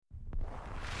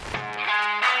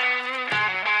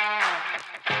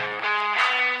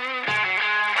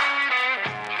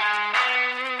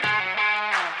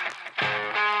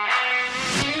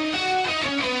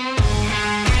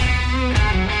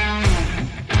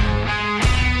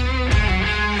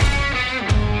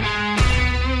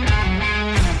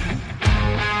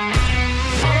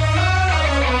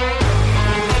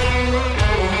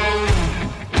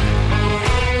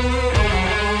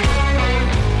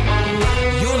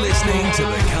listening to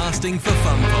the Casting for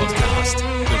Fun podcast,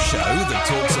 the show that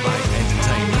talks about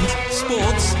entertainment,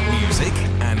 sports, music,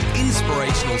 and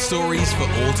inspirational stories for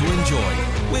all to enjoy.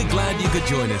 We're glad you could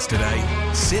join us today.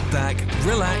 Sit back,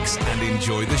 relax, and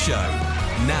enjoy the show.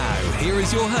 Now, here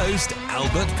is your host,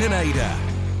 Albert Pineda.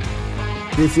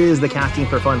 This is the Casting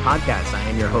for Fun podcast. I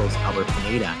am your host, Albert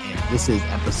Pineda, and this is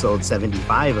episode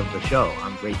 75 of the show.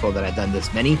 I'm grateful that I've done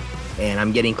this many, and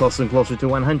I'm getting closer and closer to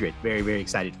 100. Very, very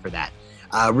excited for that.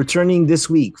 Returning this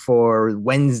week for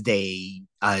Wednesday,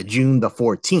 June the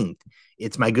 14th,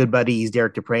 it's my good buddies,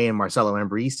 Dupre and Marcello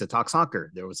Ambriz, to talk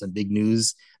soccer. There was some big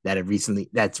news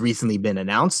that's recently been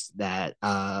announced that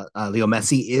Leo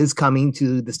Messi is coming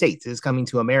to the States, is coming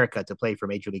to America to play for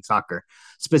Major League Soccer,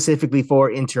 specifically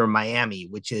for Inter Miami,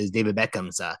 which is David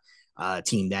Beckham's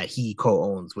team that he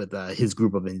co-owns with his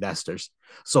group of investors.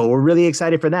 So we're really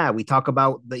excited for that. We talk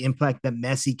about the impact that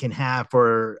Messi can have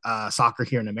for soccer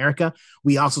here in America.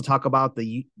 We also talk about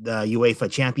the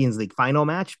UEFA Champions League final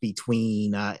match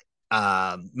between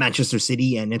Manchester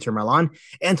City and Inter Milan,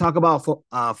 and talk about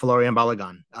Folarin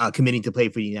Balogun committing to play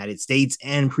for the United States,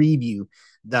 and preview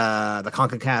the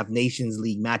CONCACAF Nations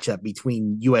League matchup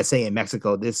between USA and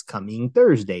Mexico this coming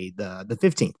Thursday, the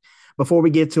 15th. Before we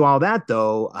get to all that,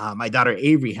 though, my daughter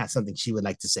Avery has something she would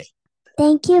like to say.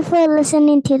 Thank you for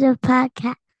listening to the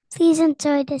podcast. Please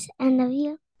enjoy this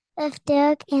interview with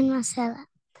Derek and Marcella.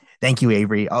 Thank you,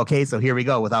 Avery. Okay, so here we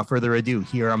go. Without further ado,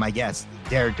 here are my guests,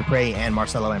 Derek Dupre and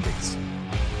Marcello Ambriz.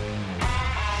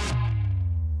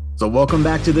 So welcome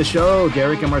back to the show,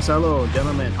 Derek and Marcello.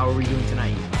 Gentlemen, how are we doing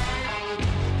tonight?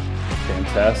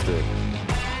 Fantastic.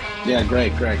 Yeah,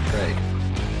 great.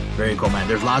 Very cool, man.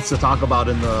 There's lots to talk about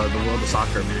in the world of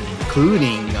soccer, man,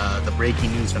 including the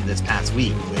breaking news from this past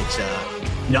week, which,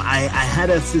 I had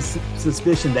a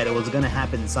suspicion that it was going to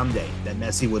happen someday, that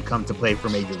Messi would come to play for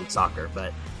Major League Soccer,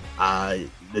 but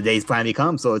the day's finally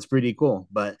come, so it's pretty cool.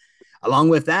 But along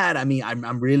with that, I mean,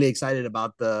 I'm really excited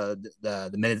about the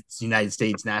United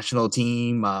States national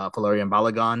team, Folarin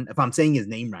Balogun, if I'm saying his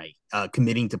name right,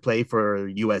 committing to play for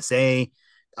USA,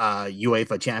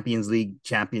 UEFA Champions League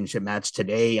championship match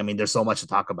today. I mean, there's so much to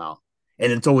talk about,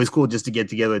 and it's always cool just to get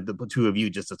together, the two of you,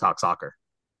 just to talk soccer.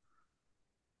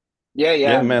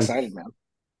 Yeah, I'm man. excited, man.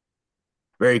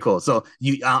 Very cool. So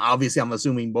you obviously, I'm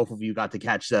assuming both of you got to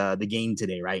catch the game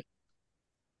today, right?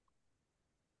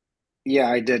 Yeah,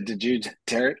 I did. Did you,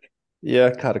 Derek? Yeah,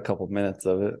 I caught a couple minutes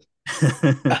of it.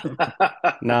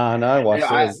 No, I watched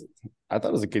it. I thought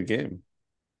it was a good game.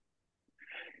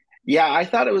 Yeah, I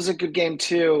thought it was a good game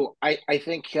too. I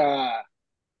think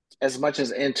as much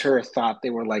as Inter thought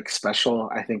they were like special,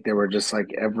 I think they were just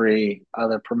like every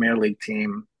other Premier League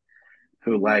team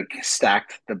who like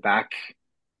stacked the back,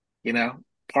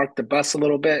 parked the bus a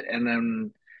little bit, and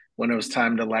then when it was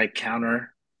time to like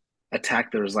counter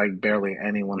attack, there was like barely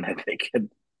anyone that they could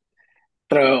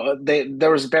throw. There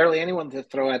was barely anyone to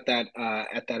throw at that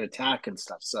attack and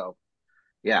stuff. So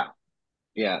yeah.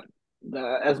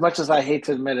 As much as I hate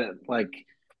to admit it, like,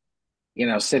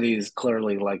 City is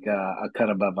clearly like a cut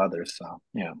above others. So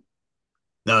yeah.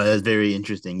 No, that's very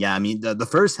interesting. Yeah, I mean, the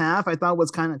first half I thought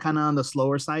was kind of on the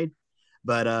slower side,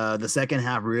 but the second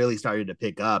half really started to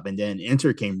pick up, and then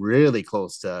Inter came really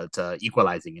close to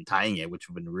equalizing and tying it, which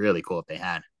would have been really cool if they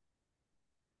had.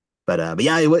 But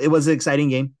yeah, it was an exciting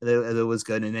game. It was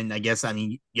good, and then I guess, I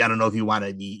mean, I don't know if you want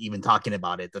to be even talking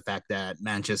about it, the fact that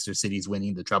Manchester City's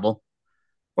winning the treble,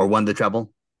 or won the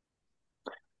treble.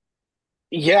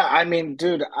 Yeah, I mean,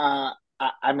 dude, I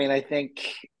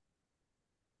think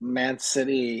Man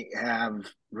City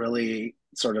have really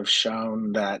sort of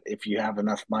shown that if you have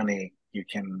enough money, you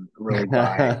can really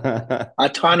buy a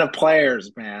ton of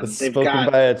players, man. They've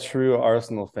spoken by a true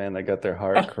Arsenal fan that got their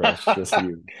heart crushed this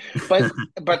year.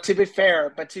 But to be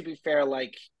fair,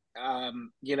 like,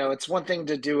 it's one thing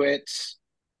to do it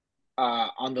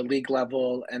on the league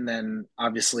level, and then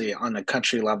obviously on the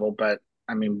country level. But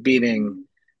I mean, beating,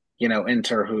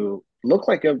 Inter, who look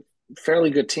like a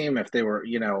fairly good team if they were,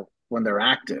 when they're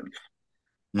active,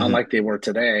 unlike they were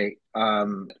today. I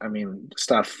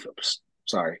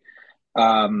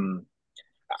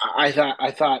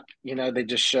thought, they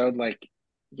just showed like,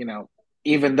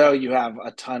 even though you have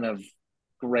a ton of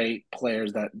great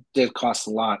players that did cost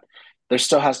a lot, there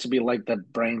still has to be like the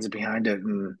brains behind it.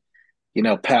 And,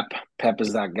 Pep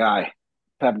is that guy.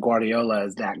 Pep Guardiola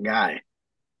is that guy.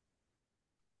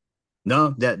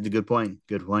 No, that's a good point.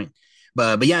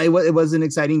 But yeah, it was an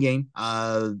exciting game.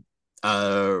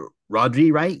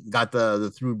 Rodri, right, got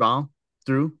the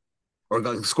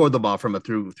scored the ball from a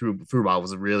through ball. It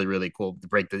was really, really cool to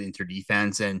break the Inter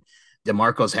defense, and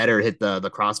DeMarco's header hit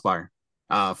the crossbar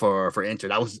for Inter.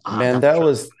 That was that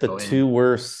was the two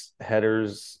worst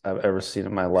headers I've ever seen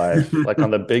in my life. Like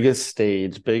on the biggest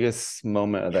stage, biggest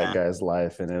moment of that guy's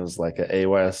life, and it was like an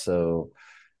AYSO,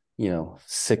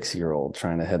 6-year-old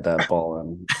trying to head that ball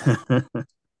in.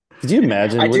 Could you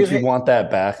imagine? Wouldn't you want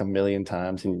that back a million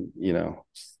times? And and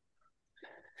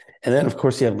then of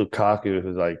course you have Lukaku,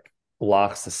 who like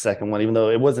blocks the second one, even though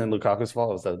it wasn't Lukaku's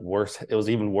fault. It was the worst. It was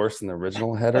even worse than the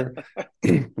original header,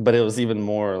 but it was even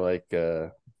more like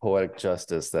poetic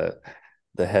justice that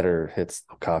the header hits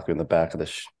Lukaku in the back of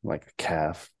the like a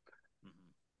calf.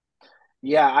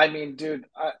 Yeah, I mean, dude,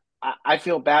 I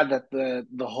feel bad that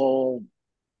the whole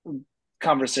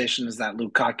conversation is that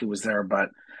Lukaku was there, but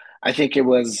I think it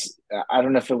was, I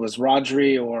don't know if it was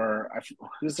Rodri or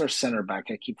who's their center back.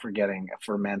 I keep forgetting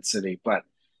for Man City, but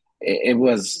it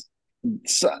was,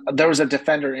 there was a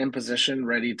defender in position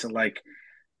ready to like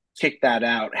kick that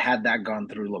out had that gone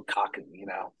through Lukaku,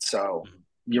 So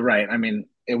you're right. I mean,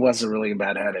 it was a really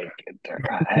bad headache.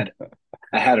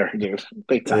 A header, dude,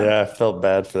 big time. Yeah, I felt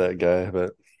bad for that guy,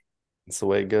 but it's the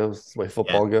way it goes. It's the way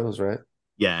football goes, right?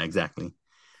 Yeah, exactly.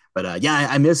 But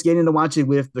I miss getting to watch it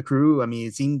with the crew. I mean,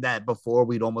 it seemed that before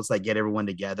we'd almost like get everyone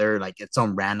together, like at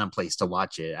some random place to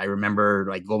watch it. I remember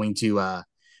like going to,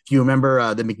 if you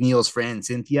remember the McNeil's friend,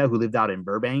 Cynthia, who lived out in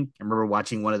Burbank. I remember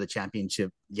watching one of the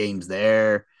championship games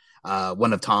there.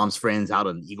 One of Tom's friends out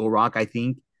in Eagle Rock, I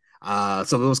think.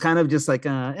 So it was kind of just like,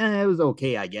 it was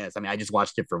okay, I guess. I mean, I just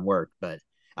watched it from work, but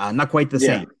not quite the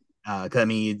same. Cause I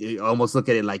mean, you almost look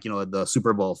at it like, the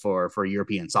Super Bowl for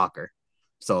European soccer.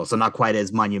 So not quite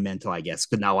as monumental, I guess.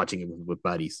 But now watching it with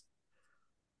buddies.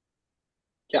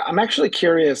 Yeah, I'm actually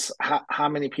curious how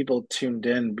many people tuned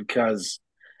in, because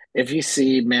if you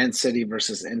see Man City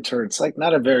versus Inter, it's like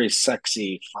not a very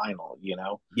sexy final,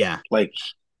 Yeah. Like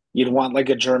you'd want like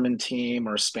a German team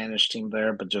or a Spanish team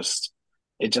there, but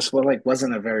it just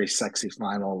wasn't a very sexy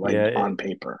final on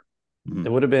paper.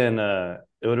 It would have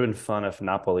been fun if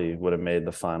Napoli would have made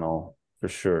the final for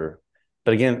sure.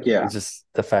 But again, it's just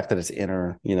the fact that it's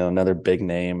Inter, another big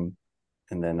name.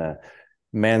 And then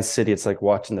Man City, it's like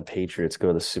watching the Patriots go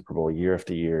to the Super Bowl year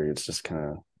after year. It's just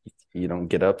kind of, you don't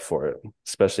get up for it,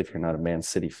 especially if you're not a Man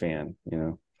City fan,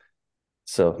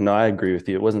 So, no, I agree with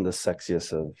you. It wasn't the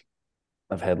sexiest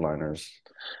of headliners.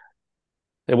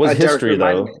 It was history,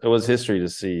 though. It was history to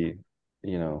see,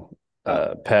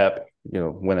 Pep,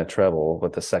 win a treble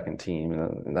with the second team.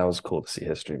 And that was cool to see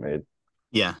history made.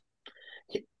 Yeah.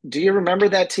 Do you remember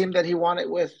that team that he won it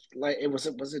with? Like, was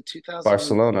it 2000?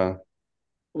 Barcelona.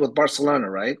 With Barcelona,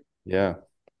 right? Yeah.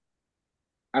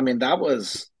 I mean,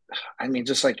 just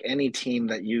like any team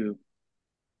that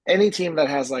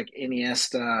has like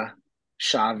Iniesta,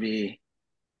 Xavi,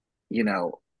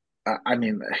 I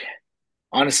mean,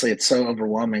 honestly, it's so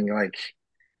overwhelming. Like,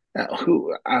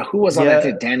 who was on that?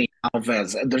 Dani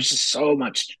Alves. There's just so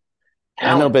much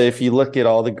talent. I know, but if you look at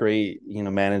all the great,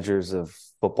 managers of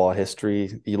football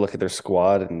history, you look at their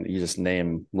squad and you just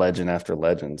name legend after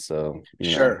legend. So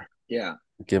sure, yeah,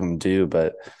 give them due.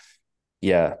 But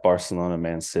yeah, Barcelona,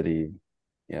 Man City,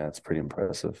 yeah, it's pretty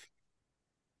impressive.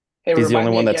 Hey, he's the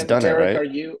only one that's done Derek, it, right? Are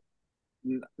you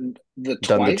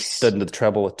twice done the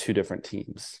treble with two different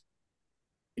teams?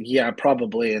 Yeah,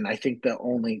 probably. And I think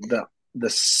the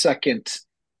second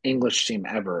English team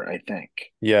ever, I think.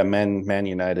 Yeah, Man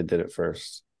United did it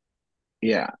first.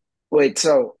 Yeah. Wait,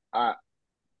 so are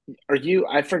you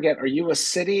a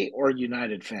City or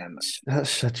United fan?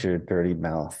 Shut your dirty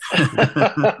mouth.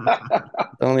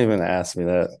 Don't even ask me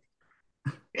that.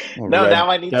 No, now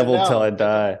I need devil to know. Till I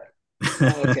die.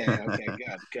 Okay,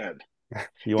 good.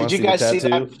 Did you guys see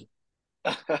that?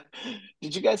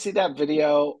 Did you guys see that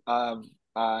video of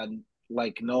of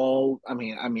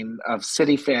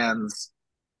City fans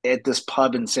at this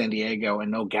pub in San Diego,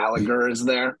 and Noel Gallagher is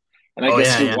there, and I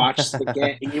guess he watched the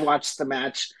game. He watched the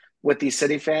match with these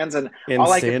City fans, and in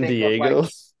all I San could think Diego.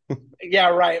 Of, yeah,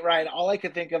 right. All I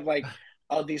could think of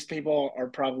these people are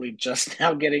probably just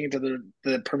now getting into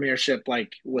the Premiership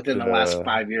within the last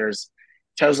 5 years.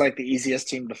 Chose the easiest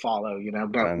team to follow,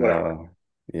 but whatever.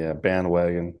 Yeah,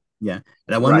 bandwagon. Yeah.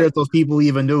 And I wonder if those people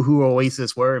even knew who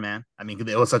Oasis were, man. I mean,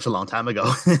 it was such a long time ago.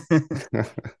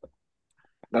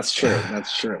 That's true.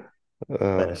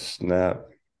 Oh, snap.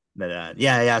 But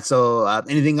yeah. So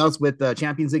anything else with the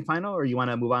Champions League final, or you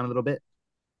want to move on a little bit?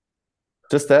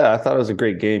 Just that. I thought it was a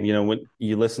great game. When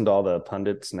you listen to all the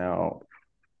pundits now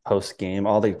post game,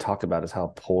 all they talk about is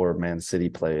how poor Man City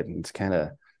played. And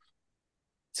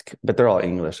but they're all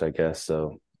English, I guess.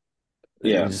 So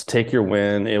yeah, you just take your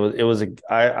win.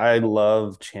 I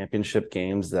love championship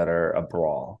games that are a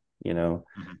brawl.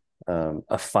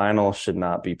 A final should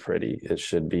not be pretty. It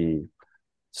should be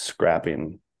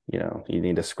scrapping. You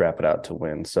need to scrap it out to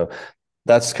win. So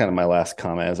that's kind of my last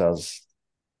comment as I was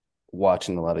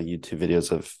watching a lot of YouTube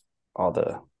videos of all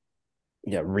the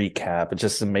recap. It's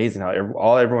just amazing how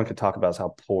all everyone could talk about is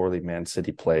how poorly Man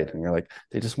City played, and you're like,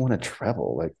 they just won a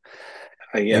treble, like,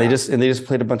 and they just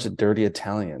played a bunch of dirty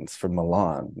Italians from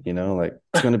Milan. Like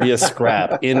it's going to be a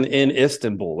scrap in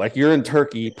Istanbul. Like you're in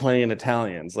Turkey playing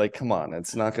Italians. Like, come on,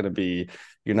 it's not going to be.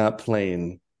 You're not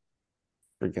playing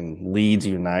freaking Leeds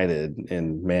United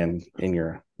in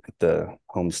the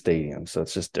home stadium, so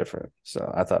it's just different.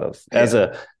 So I thought it was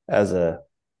as a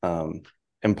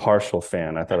impartial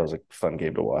fan, I thought it was a fun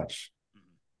game to watch.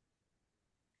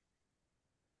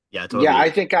 Yeah, totally. Yeah, I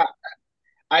think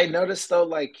I noticed though,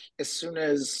 like as soon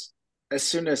as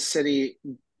City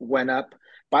went up.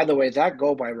 By the way, that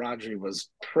goal by Rodri was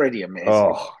pretty amazing.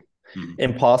 Oh,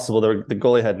 impossible! The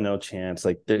goalie had no chance.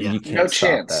 Like you can't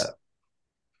stop that.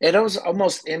 It was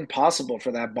almost impossible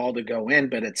for that ball to go in,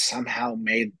 but it somehow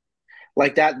made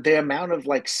like that. The amount of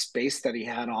like space that he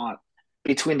had on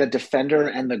between the defender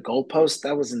and the goalpost,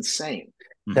 that was insane.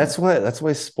 That's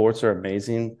why sports are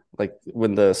amazing. Like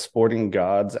when the sporting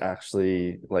gods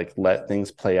actually like let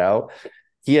things play out,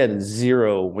 he had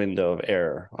zero window of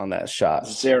error on that shot.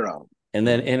 Zero. And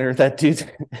then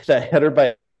that header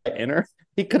by Inter,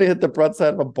 he could have hit the front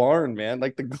side of a barn, man.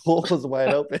 Like the goal was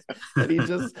wide open and he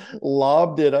just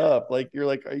lobbed it up. Like you're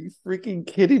like, are you freaking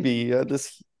kidding me?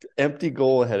 This empty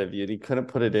goal ahead of you, and he couldn't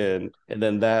put it in. And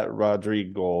then that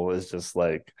Rodri goal is just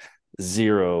like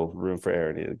zero room for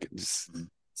error. And he just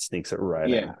sneaks it right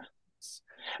in.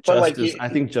 But I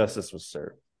think justice was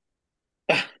served.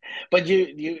 But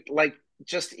you like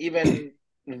just even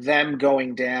them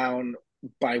going down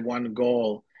by one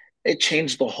goal, it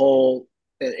changed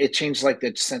like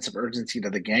the sense of urgency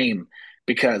to the game,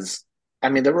 because I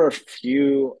mean there were a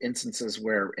few instances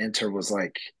where Inter was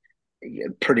like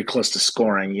pretty close to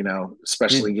scoring,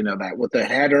 especially that with the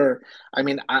header. I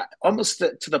mean, I almost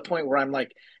to the point where I'm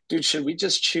like, dude, should we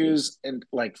just choose and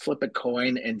like flip a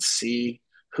coin and see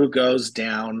who goes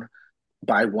down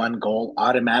by one goal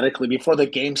automatically before the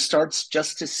game starts,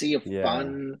 just to see a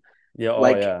fun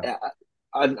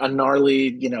a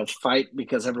gnarly fight,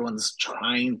 because everyone's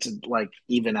trying to like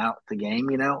even out the game.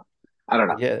 I don't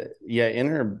know.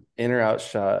 Inter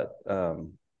outshot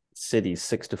City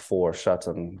 6-4 shots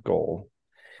on goal.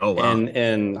 Oh wow.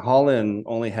 And Haaland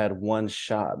only had one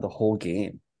shot the whole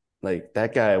game. Like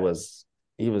that guy was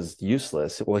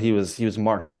useless. Well, he was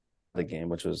marked the game,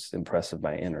 which was impressive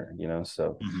by Inter,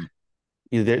 so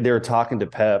they were talking to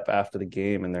Pep after the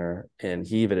game, and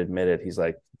he even admitted, he's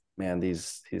like, man,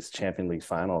 these Champions League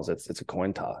finals, it's a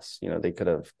coin toss. They could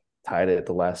have tied it at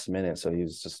the last minute. So he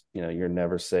was just, you're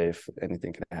never safe.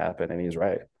 Anything can happen. And he's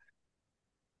right.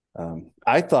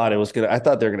 I thought they were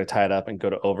gonna tie it up and go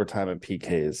to overtime and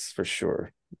PKs for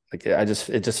sure. Like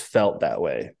it just felt that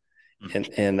way.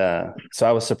 And so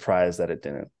I was surprised that it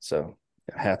didn't. So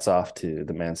hats off to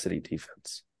the Man City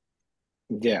defense.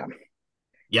 Yeah,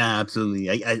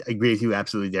 absolutely. I agree with you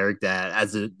absolutely, Derek, that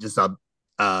as just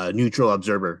a neutral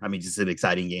observer, I mean, just an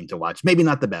exciting game to watch. Maybe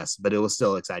not the best, but it was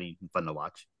still exciting and fun to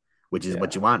watch, which is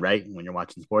what you want, right? When you're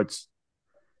watching sports.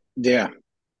 Yeah.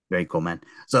 Very cool, man.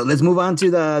 So let's move on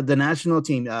to the national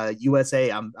team,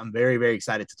 USA. I'm very, very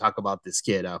excited to talk about this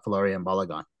kid, Folarin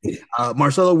Balogun.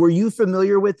 Marcelo, were you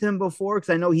familiar with him before?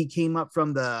 Because I know he came up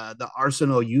from the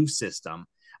Arsenal youth system.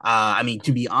 I mean,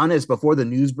 to be honest, before the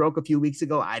news broke a few weeks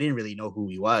ago, I didn't really know who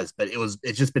he was, but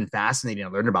it's just been fascinating to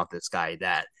learn about this guy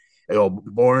that,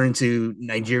 born to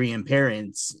Nigerian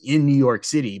parents in New York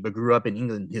City, but grew up in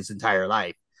England his entire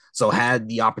life. So had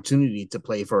the opportunity to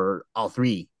play for all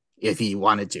three if he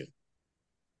wanted to.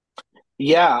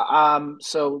 Yeah.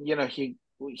 So,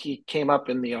 he came up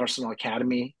in the Arsenal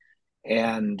Academy,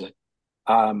 and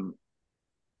I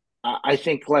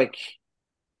think like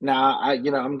now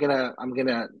I'm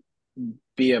gonna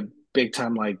be a big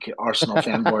time like Arsenal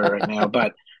fanboy right now,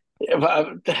 but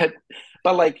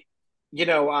like,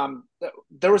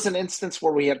 there was an instance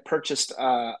where we had purchased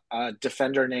a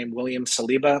defender named William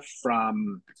Saliba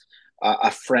from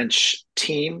a French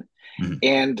team.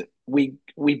 And we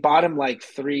bought him like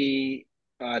 2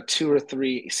 or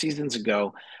 3 seasons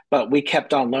ago, but we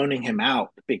kept on loaning him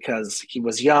out because he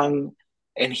was young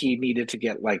and he needed to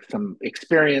get like some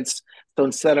experience. So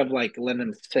instead of like letting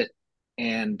him sit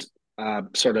and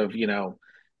sort of,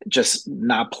 just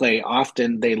not play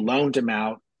often, they loaned him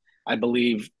out, I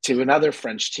believe, to another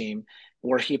French team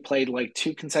where he played like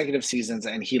 2 consecutive seasons,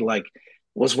 and he like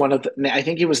was I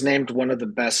think he was named one of the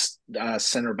best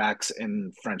center backs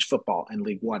in French football in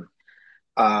League One.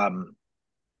 And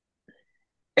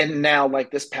now, like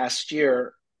this past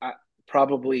year,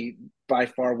 probably by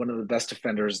far one of the best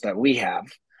defenders that we have.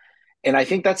 And I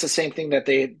think that's the same thing that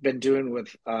they've been doing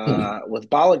with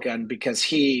Balogun, because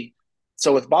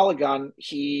with Balogun,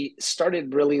 he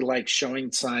started really like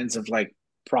showing signs of like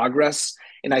progress.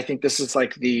 And I think this is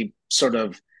like the sort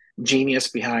of genius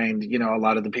behind, a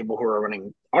lot of the people who are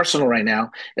running Arsenal right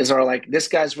now are like, this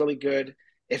guy's really good.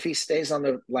 If he stays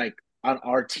on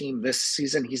our team this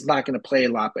season, he's not going to play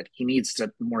a lot, but he needs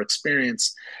more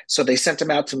experience. So they sent him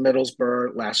out to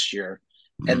Middlesbrough last year,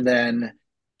 and then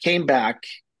came back.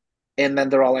 And then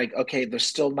they're all like, okay, there's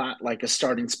still not like a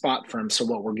starting spot for him. So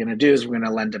what we're going to do is we're going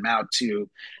to lend him out to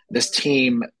this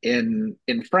team in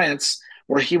France,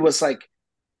 where he was like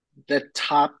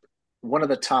one of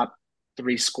the top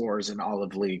three scorers in all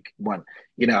of League One.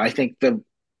 I think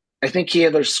he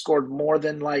either scored more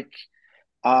than like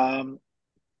Mbappe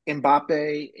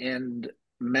and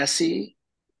Messi,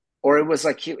 or it was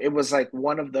like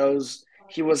one of those.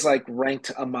 He was like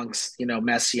ranked amongst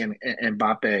Messi and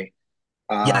Mbappe.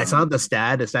 Yeah, I saw the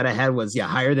stat. The stat I had was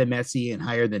higher than Messi and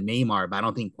higher than Neymar, but I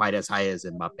don't think quite as high as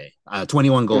Mbappe.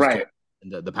 21 goals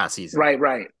in the past season.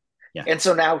 Right. Yeah. And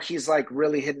so now he's like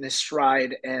really hitting his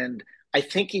stride, and I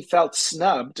think he felt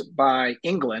snubbed by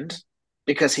England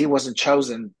because he wasn't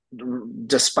chosen,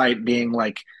 despite being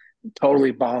like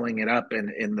totally balling it up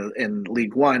in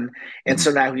League One. And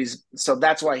so now so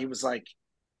that's why he was like,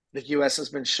 the US has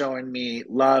been showing me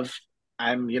love.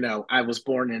 I was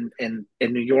born in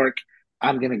New York.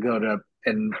 I'm going to go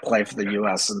and play for the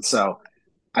US. And so,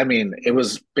 I mean, it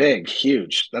was big,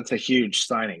 huge. That's a huge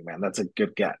signing, man. That's a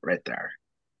good get right there.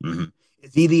 Mm-hmm.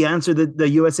 Is he the answer that the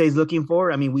USA is looking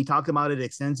for? I mean, we talked about it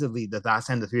extensively the last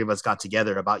time the three of us got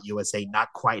together about USA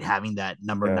not quite having that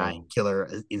number 9 killer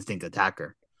instinct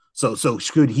attacker. So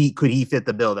could he fit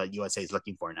the bill that USA is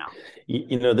looking for now?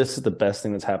 This is the best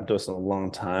thing that's happened to us in a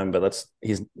long time, but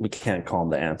we can't call him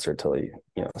the answer until he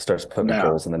starts putting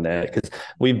goals in the net, because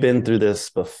we've been through this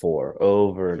before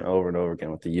over and over and over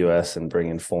again with the US and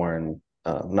bringing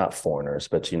not foreigners,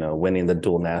 but winning the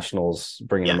dual nationals,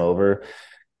 bringing them over,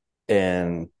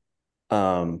 and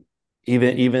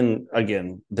even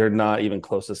again, they're not even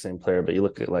close to the same player. But you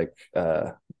look at like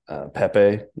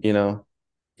Pepe,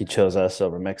 he chose us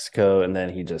over Mexico, and then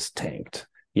he just tanked,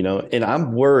 and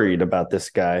I'm worried about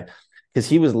this guy because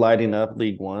he was lighting up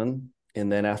League One.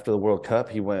 And then after the World Cup,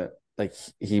 he went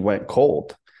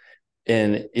cold,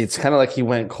 and it's kind of like he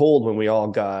went cold when we all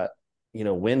got,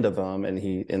 wind of him,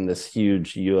 and this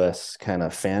huge US kind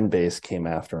of fan base came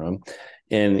after him,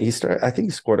 and I think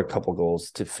he scored a couple goals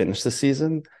to finish the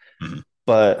season. Mm-hmm.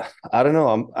 But I don't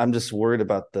know. I'm just worried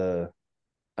about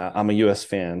I'm a US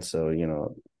fan. So,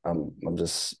 I'm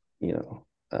just,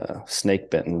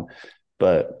 snake bitten,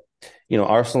 but,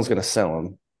 Arsenal's going to sell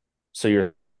him.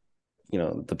 So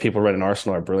the people running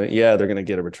Arsenal are brilliant. Yeah, they're going to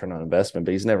get a return on investment,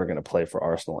 but he's never going to play for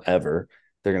Arsenal ever.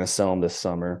 They're going to sell him this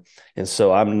summer. And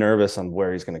so I'm nervous on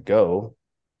where he's going to go,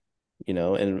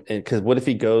 and because what if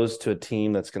he goes to a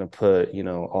team that's going to put,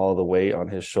 all the weight on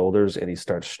his shoulders and he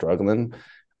starts struggling?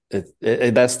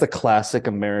 That's the classic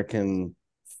American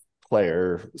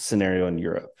player scenario in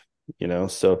Europe.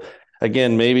 So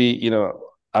again, maybe,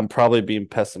 I'm probably being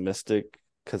pessimistic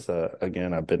because,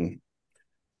 again, I've been,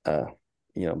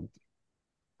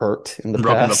 hurt in the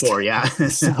past before. Yeah.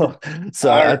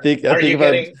 so I think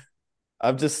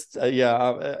I'm just,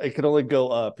 it could only go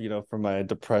up, from my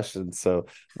depression. So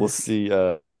we'll see,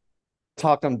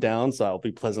 talk him down. So I'll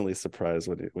be pleasantly surprised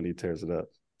when he tears it up,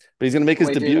 but he's going to make his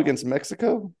debut against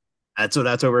Mexico. That's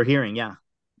what we're hearing. Yeah.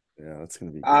 Yeah. That's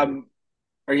going to be great.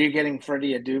 Are you getting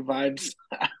Freddie Adu vibes?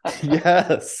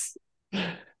 Yes.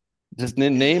 Just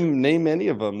name any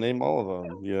of them. Name all of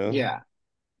them. Yeah.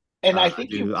 And I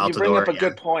think you bring up a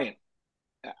good point.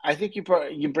 I think you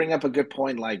bring up a good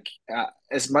point. Like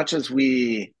as much as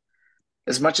we're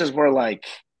like,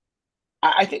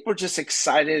 I think we're just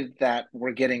excited that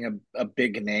we're getting a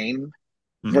big name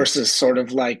versus sort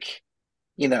of like,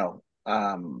 the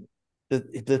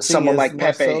someone is, like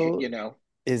Pepe, Marcel,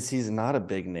 is he's not a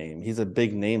big name. He's a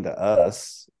big name to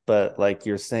us, but like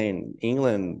you're saying,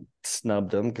 England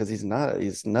snubbed him because he's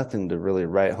nothing to really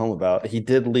write home about. He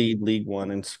did lead League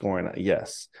One in scoring,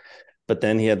 yes, but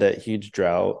then he had that huge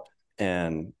drought,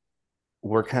 and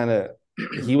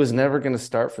he was never going to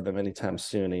start for them anytime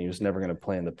soon, and he was never going to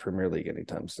play in the Premier League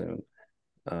anytime soon.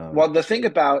 Well, the thing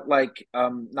about like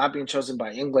not being chosen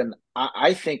by England,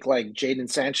 I think like Jadon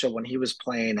Sancho, when he was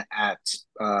playing at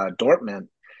Dortmund,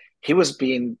 he was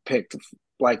being picked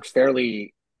like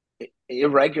fairly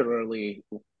irregularly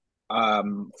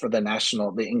for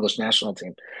the English national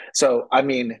team. So, I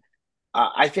mean,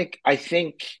 I think,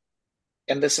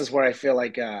 and this is where I feel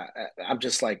like I'm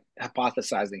just like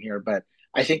hypothesizing here, but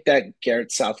I think that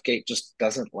Gareth Southgate just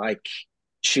doesn't like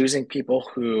choosing people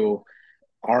who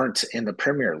aren't in the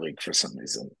Premier League for some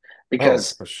reason. Oh,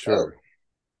 Because for sure.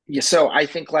 yeah, so I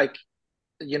think like,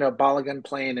 Balogun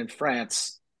playing in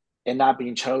France and not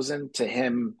being chosen to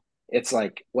him, it's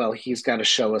like, well, he's got to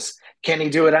show us. Can he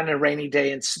do it on a rainy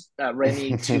day and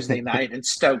rainy Tuesday night in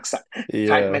Stokes type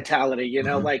Yeah. mentality?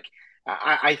 Mhm. Like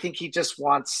I think he just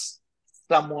wants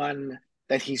someone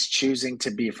that he's choosing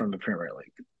to be from the Premier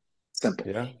League. Simple.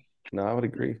 Yeah. No, I would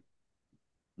agree.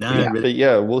 No, really But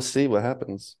yeah, we'll see what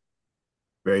happens.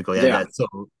 very cool. Yeah, Yeah. that so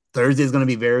Thursday is going to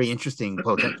be very interesting.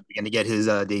 Potentially going to get his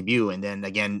debut, and then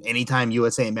again, anytime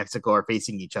USA and Mexico are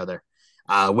facing each other,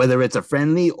 whether it's a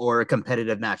friendly or a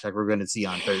competitive match, like we're going to see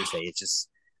on Thursday, it's just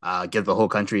get the whole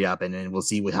country up, and then we'll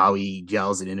see how he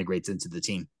gels and integrates into the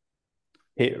team.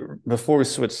 Hey, before we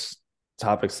switch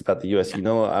topics about the US,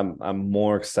 Yeah. I'm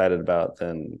more excited about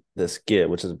than this get,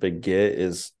 which is a big get,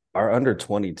 is our under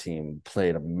 20 team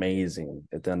played amazing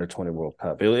at the under 20 World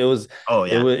Cup. It was Oh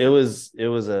it yeah,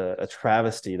 was a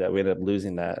travesty that we ended up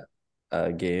losing that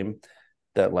game.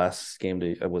 That last game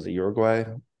was it Uruguay,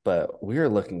 but we are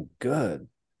looking good.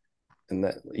 And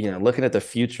that, looking at the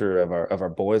future of our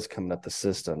boys coming up the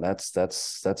system,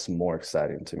 that's more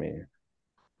exciting to me.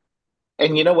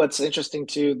 And you know what's interesting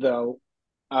too, though,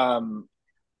 um,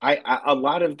 I a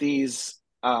lot of these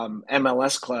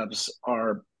MLS clubs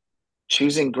are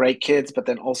choosing great kids, but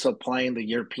then also playing the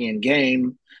European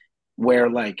game, where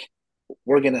like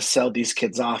we're going to sell these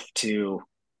kids off to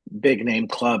big name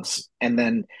clubs, and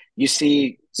then you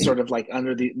see sort of like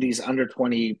these under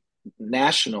 20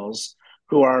 nationals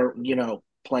who are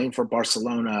playing for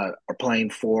Barcelona or playing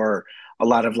for a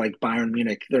lot of like Bayern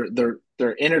Munich.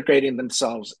 They're integrating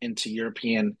themselves into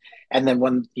European, and then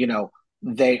when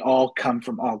they all come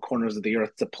from all corners of the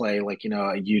earth to play like a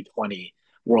U20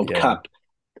 World Yeah. Cup,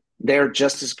 they're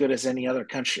just as good as any other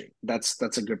country. That's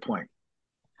a good point.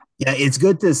 yeah, it's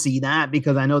good to see that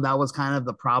because I know that was kind of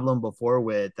the problem before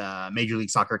with Major League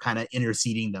Soccer kind of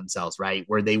interceding themselves, right,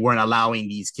 where they weren't allowing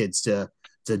these kids to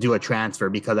do a transfer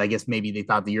because I guess maybe they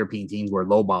thought the European teams were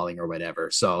lowballing or whatever.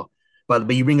 So, but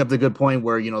you bring up the good point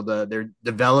where they're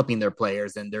developing their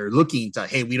players and they're looking to,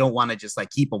 hey, we don't want to just like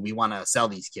keep them, we want to sell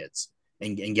these kids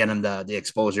and get them the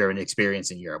exposure and experience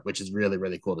in Europe, which is really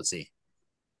really cool to see.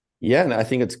 Yeah, and I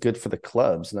think it's good for the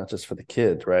clubs, not just for the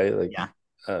kids, right? Like, Yeah.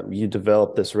 You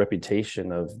develop this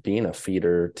reputation of being a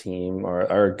feeder team or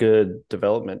a good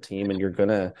development team, and you're going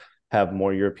to have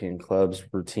more European clubs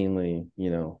routinely,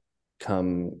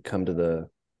 come to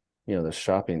the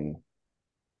shopping,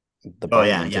 the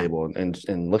bargaining table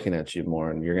and looking at you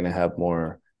more, and you're going to have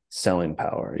more selling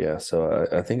power. Yeah, so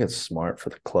I think it's smart for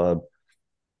the club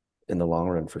in the long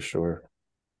run for sure.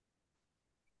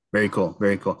 Very cool.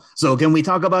 Very cool. So can we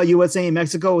talk about USA and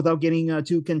Mexico without getting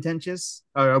too contentious?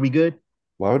 Are we good?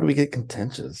 Why would we get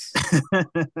contentious?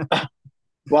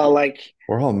 Well, like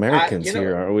we're all Americans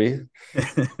here, aren't we?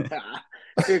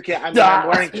 Dude, I mean, I'm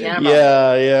wearing camo.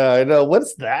 Yeah, I know.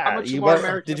 What's that? How much more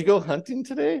American? Did you go hunting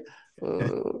today?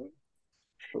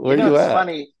 Where it's at?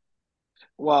 Funny.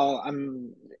 Well,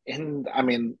 I'm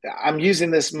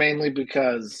using this mainly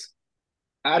because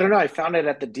I don't know. I found it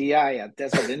at the DI at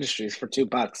Desert Industries for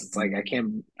 $2. It's like I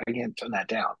can't turn that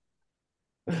down.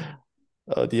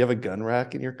 Do you have a gun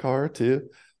rack in your car too?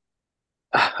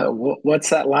 What's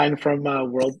that line from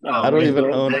World? I don't even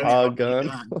own a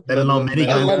gun, let alone many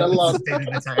guns. Let alone.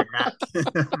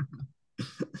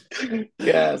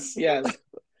 Yes.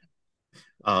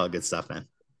 Oh, good stuff, man.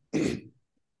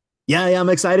 Yeah, I'm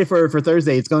excited for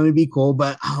Thursday. It's going to be cool,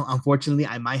 but unfortunately,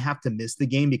 I might have to miss the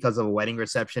game because of a wedding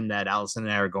reception that Allison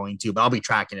and I are going to. But I'll be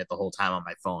tracking it the whole time on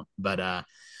my phone. But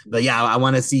yeah, I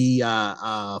want to see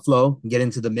Flo get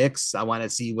into the mix. I want to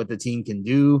see what the team can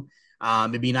do.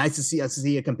 It'd be nice to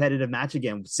see a competitive match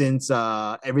again since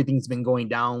everything's been going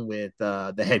down with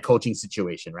the head coaching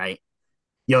situation, right?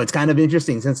 It's kind of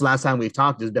interesting. Since the last time we've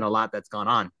talked, there's been a lot that's gone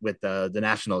on with the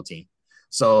national team.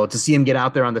 So to see him get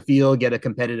out there on the field, get a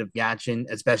competitive action,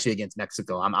 especially against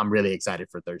Mexico, I'm really excited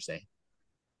for Thursday.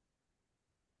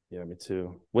 Yeah, me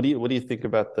too. What do you think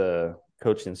about the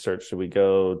coaching search? Should we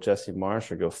go Jesse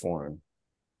Marsch or go Folarin?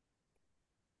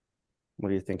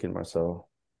 What are you thinking, Marcel?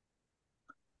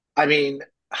 I mean,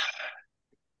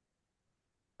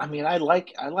 I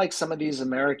like some of these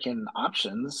American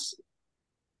options.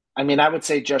 I mean, I would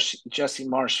say Jesse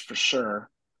Marsch for sure,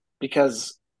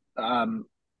 because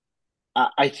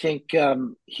I think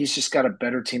he's just got a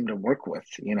better team to work with.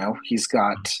 He's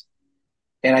got,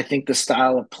 and I think the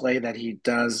style of play that he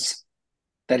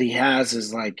has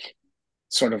is like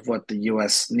sort of what the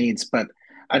U.S. needs. But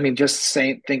I mean,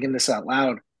 thinking this out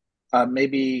loud,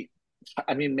 maybe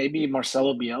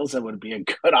Marcelo Bielsa would be a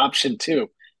good option too.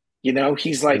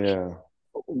 He's like, Yeah.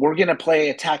 we're going to play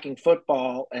attacking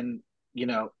football and,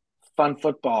 fun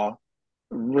football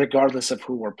regardless of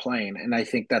who we're playing. And I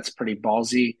think that's pretty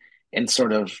ballsy and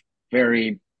sort of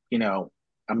very,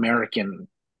 American,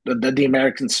 the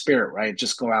American spirit, right?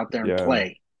 Just go out there and Yeah.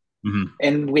 play. Mm-hmm.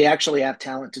 And we actually have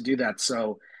talent to do that.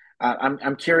 So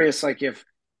I'm curious, like if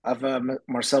of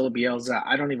Marcelo Bielsa,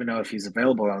 I don't even know if he's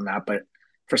available on that, but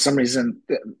for some reason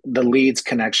the Leeds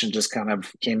connection just kind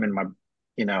of came in my,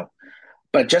 you know.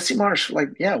 But Jesse Marsh, like,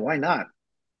 yeah, why not?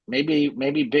 Maybe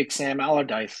Big Sam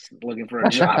Allardyce looking for a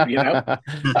job.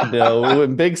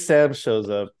 When Big Sam shows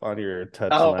up on your Oh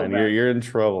touchline, man, you're in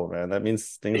trouble, man. That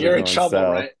means things are you're in going trouble,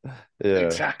 south. right? Yeah.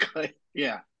 Exactly.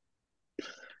 Yeah.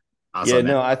 Yeah, Awesome, man.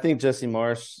 no, I think Jesse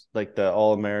Marsh, like the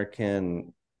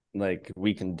All-American, like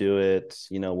we can do it.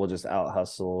 We'll just out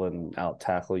hustle and out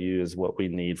tackle you is what we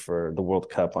need for the World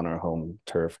Cup on our home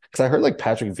turf. Because I heard like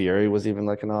Patrick Vieira was even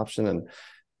like an option, and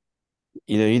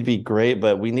he'd be great,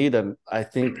 but we need I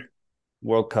think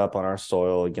World Cup on our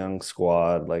soil, a young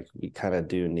squad. Like we kind of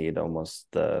do need almost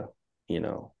the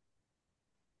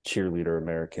cheerleader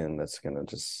American that's gonna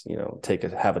just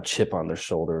have a chip on their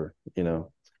shoulder.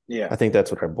 Yeah. I think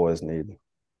that's what our boys need.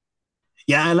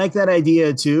 Yeah, I like that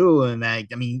idea too. And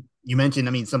you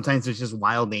mentioned, sometimes there's just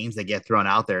wild names that get thrown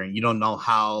out there, and you don't know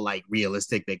how like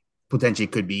realistic they potentially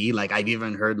could be. Like I've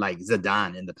even heard like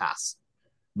Zidane in the past,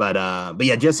 but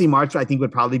yeah, Jesse March I think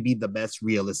would probably be the best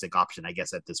realistic option, I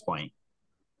guess, at this point.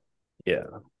 Yeah,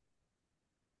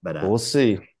 but we'll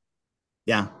see.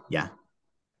 Yeah,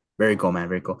 very cool, man.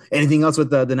 Very cool. Anything else with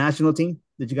the national team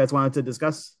that you guys wanted to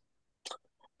discuss?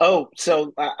 Oh,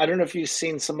 so I don't know if you've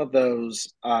seen some of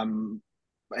those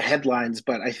headlines,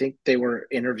 but I think they were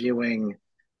interviewing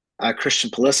Christian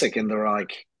Pulisic, and they're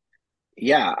like,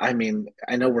 "Yeah, I mean,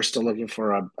 I know we're still looking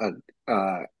for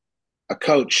a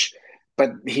coach,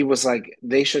 but he was like,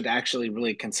 they should actually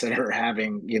really consider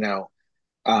having,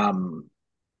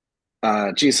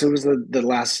 geez, who was the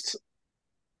last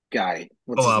guy?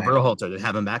 What's his name? Berhalter, to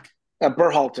have him back.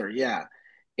 Berhalter, yeah,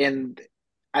 and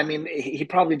I mean, he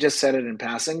probably just said it in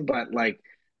passing, but like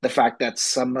the fact that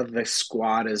some of the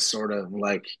squad is sort of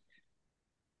like,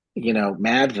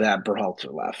 mad that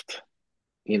Berhalter left,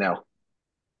 you know.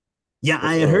 Yeah,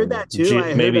 I had heard that too. I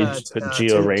heard maybe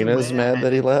Gio Reyna's mad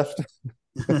that he left.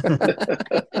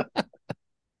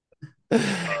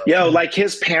 Like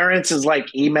his parents is like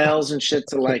emails and shit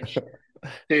to like to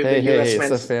hey, the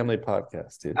USMNT. It's a family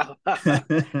podcast, dude.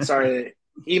 Sorry,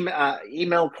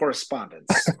 email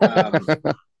correspondence.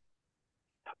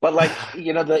 But like,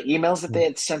 the emails that they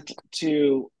had sent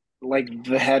to like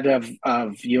the head of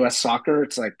US soccer,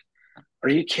 it's like, are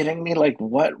you kidding me? Like,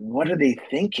 what are they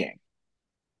thinking?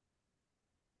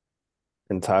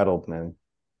 Entitled, man.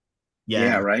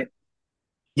 Yeah, right.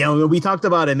 Yeah, we talked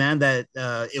about it, man, that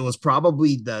it was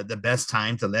probably the best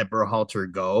time to let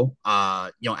Berhalter go,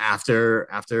 after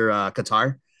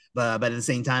Qatar. But at the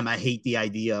same time, I hate the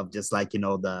idea of just like,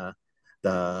 the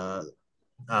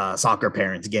soccer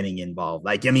parents getting involved.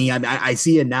 Like, I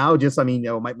see it now. Just, my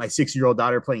 6-year-old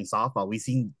daughter playing softball. We've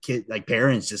seen like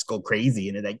parents just go crazy,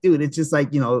 and they're like, dude, it's just like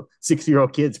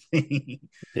 6-year-old kids playing.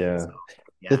 Yeah. So,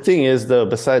 yeah. The thing is, though,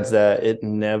 besides that, it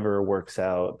never works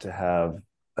out to have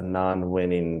a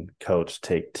non-winning coach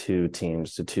take 2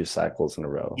 teams to 2 cycles in a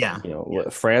row. Yeah.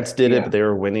 France did it, but they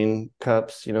were winning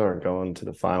cups, or going to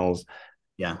the finals.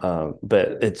 Yeah.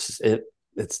 But it's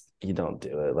you don't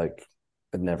do it. Like,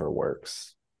 it never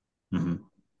works. Mm-hmm.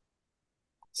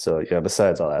 So yeah,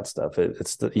 besides all that stuff,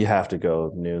 you have to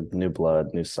go new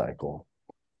blood, new cycle.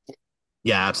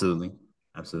 Yeah, absolutely.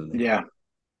 Yeah.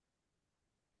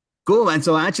 Cool, man.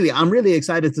 So actually, I'm really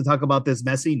excited to talk about this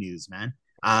Messi news, man.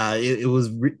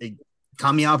 It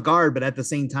caught me off guard, but at the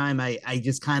same time, I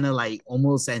just kind of like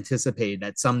almost anticipated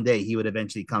that someday he would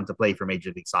eventually come to play for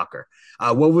Major League Soccer.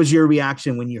 What was your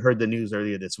reaction when you heard the news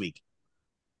earlier this week?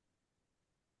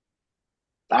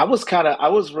 I was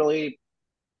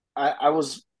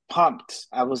pumped.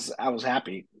 I was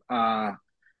happy.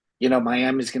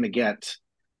 Miami's going to get,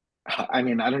 I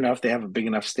mean, I don't know if they have a big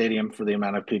enough stadium for the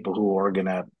amount of people who are going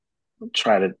to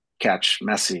try to catch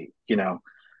Messi,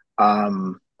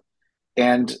 so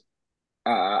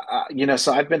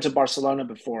I've been to Barcelona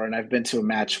before, and I've been to a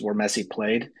match where Messi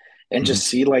played, and just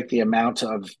see like the amount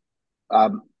of,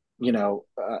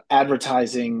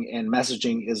 advertising and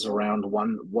messaging is around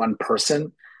one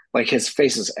person. Like his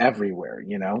face is everywhere,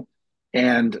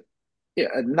 and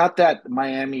not that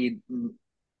Miami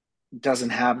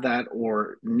doesn't have that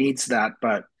or needs that,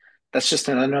 but that's just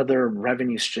another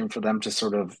revenue stream for them to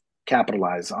sort of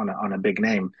capitalize on a big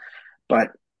name.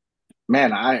 But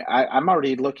man, I'm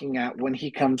already looking at when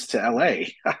he comes to LA.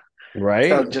 Right?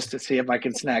 So just to see if I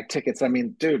can snag tickets. I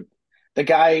mean, dude, the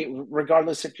guy,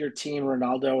 regardless if you're Team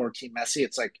Ronaldo or Team Messi,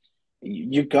 it's like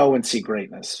you go and see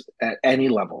greatness at any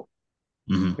level.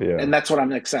 Mm-hmm. Yeah. And that's what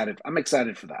I'm excited. I'm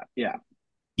excited for that. Yeah.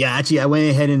 Yeah, actually, I went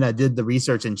ahead and did the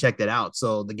research and checked it out.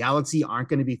 So the Galaxy aren't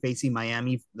going to be facing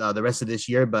Miami the rest of this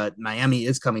year, but Miami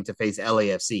is coming to face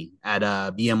LAFC at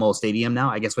BMO Stadium now.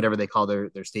 I guess whatever they call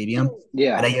their stadium. And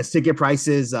Yeah. I guess ticket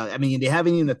prices. I mean, they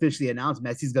haven't even officially announced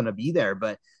Messi's going to be there,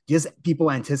 but just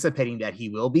people anticipating that he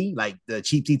will be. Like the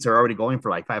cheap seats are already going for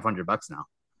like $500 now.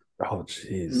 Oh,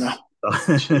 jeez. No.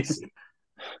 Jeez.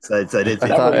 So it's I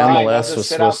thought MLS was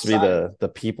supposed to be the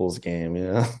people's game,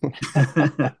 you know.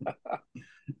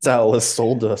 That's how it was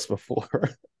sold to us before.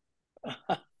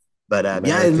 But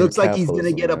yeah, it looks like he's going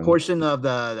to get a man. portion of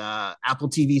the Apple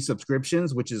TV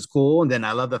subscriptions, which is cool. And then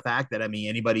I love the fact that, I mean,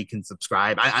 anybody can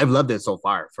subscribe. I've loved it so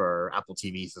far for Apple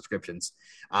TV subscriptions.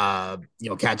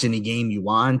 Catch any game you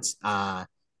want.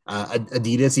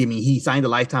 Adidas, I mean, he signed a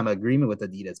lifetime agreement with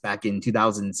Adidas back in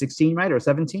 2016, right? Or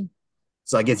 17.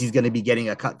 So I guess he's going to be getting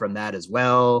a cut from that as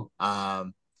well.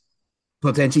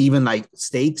 Potentially even like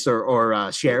stakes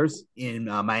or shares in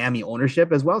Miami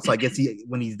ownership as well. So I guess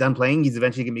when he's done playing, he's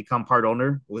eventually going to become part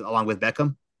owner along with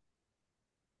Beckham.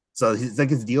 So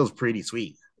his deal is pretty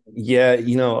sweet. Yeah,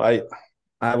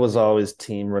 I was always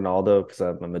Team Ronaldo because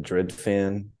I'm a Madrid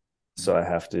fan. So I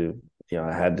have to,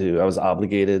 I was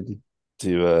obligated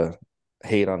to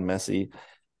hate on Messi.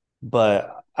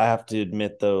 But I have to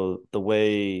admit, though, the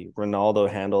way Ronaldo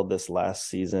handled this last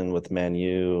season with Man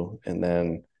U and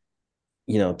then,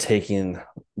 taking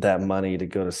that money to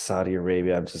go to Saudi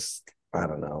Arabia, I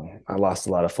don't know. I lost a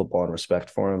lot of football and respect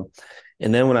for him.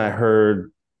 And then when I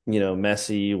heard,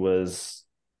 Messi was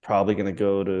probably going to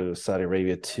go to Saudi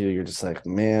Arabia too, you're just like,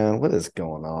 man, what is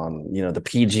going on? The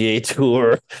PGA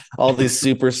Tour, all these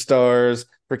superstars,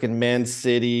 freaking Man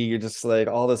City. You're just like,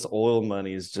 all this oil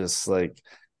money is just like,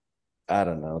 I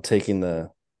don't know,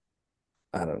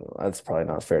 I don't know. That's probably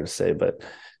not fair to say, but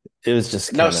it was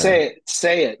just kinda... No, say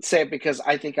it, because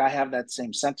I think I have that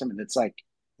same sentiment. It's like,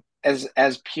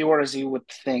 as pure as you would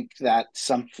think that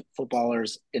some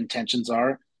footballers' intentions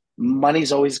are,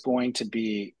 money's always going to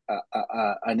be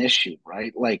an issue,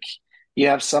 right? Like you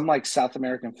have some like South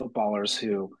American footballers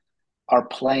who are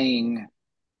playing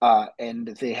and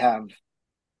they have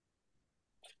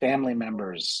family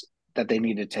members that they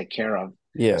need to take care of.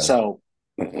 Yeah. So,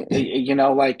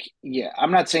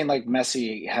 I'm not saying like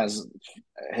Messi has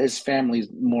his family's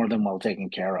more than well taken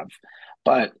care of,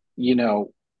 but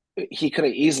he could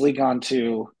have easily gone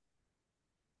to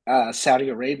Saudi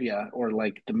Arabia or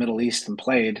like the Middle East and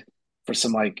played for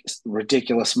some like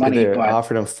ridiculous money. They but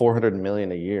offered him $400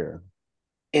 million a year.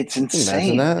 It's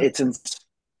insane.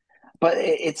 But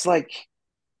it's like,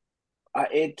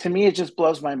 to me, it just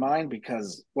blows my mind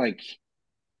because like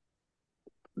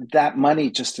that money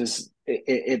just is.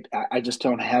 I just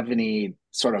don't have any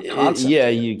sort of concept.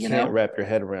 You can't wrap your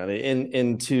head around it.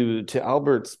 And to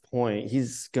Albert's point,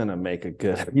 he's gonna make a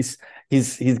good.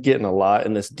 He's getting a lot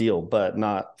in this deal, but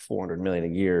not $400 million a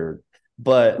year.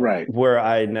 But right. Where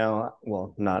I now,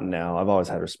 well, not now. I've always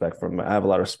had respect for him. I have a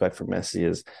lot of respect for Messi.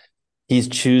 Is he's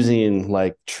choosing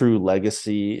like true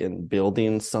legacy and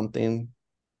building something.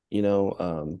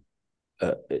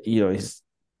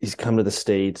 He's come to the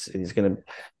States and he's going to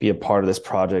be a part of this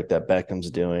project that Beckham's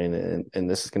doing. And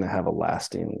this is going to have a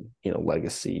lasting,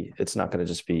 legacy. It's not going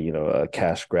to just be, a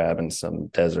cash grab in some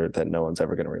desert that no one's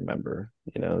ever going to remember.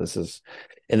 And then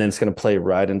it's going to play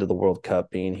right into the World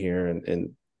Cup being here.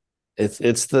 And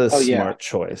it's the smart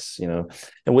choice, And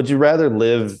would you rather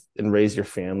live and raise your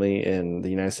family in the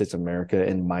United States of America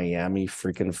in Miami,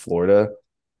 freaking Florida,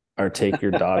 or take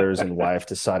your daughters and wife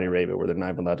to Saudi Arabia where they're not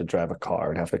even allowed to drive a car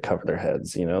and have to cover their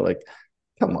heads, like,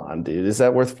 come on, dude. Is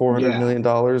that worth $400 million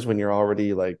when you're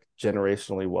already like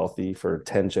generationally wealthy for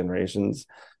 10 generations?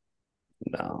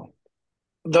 No.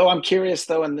 Though I'm curious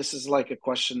though, and this is like a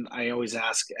question I always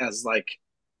ask as like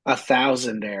a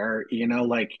thousandaire,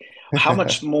 like how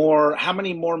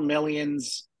many more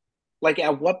millions, like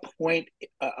at what point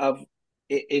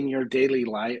in your daily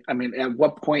life, I mean, at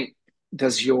what point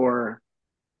does your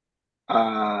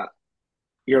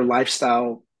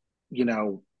lifestyle,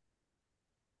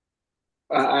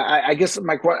 I guess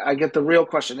I get the real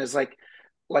question is like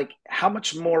how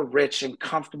much more rich and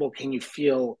comfortable can you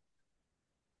feel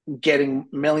getting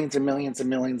millions and millions and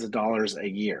millions of dollars a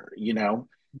year, you're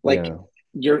like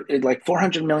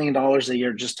 $400 million a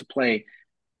year just to play,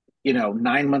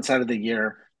 9 months out of the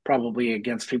year, probably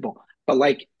against people. But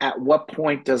like, at what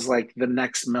point does like the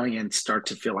next million start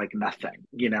to feel like nothing?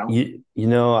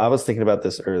 I was thinking about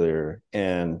this earlier,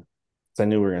 and I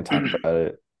knew we were going to talk about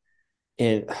it.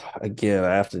 And again,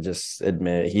 I have to just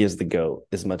admit, he is the GOAT.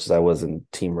 As much as I was in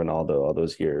Team Ronaldo all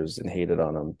those years and hated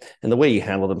on him, and the way he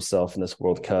handled himself in this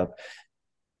World Cup,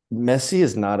 Messi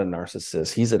is not a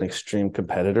narcissist. He's an extreme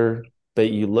competitor, but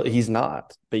he's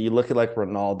not. But you look at like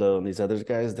Ronaldo and these other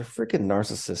guys, they're freaking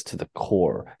narcissists to the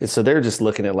core. And so they're just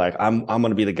looking at like, I'm going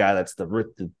to be the guy that's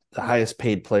the highest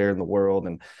paid player in the world.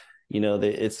 And,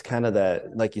 it's kind of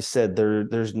that, like you said,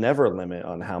 there's never a limit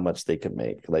on how much they can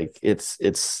make. Like it's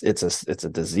a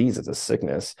disease, it's a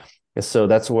sickness. And so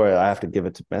that's where I have to give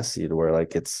it to Messi, to where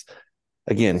like it's,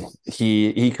 again,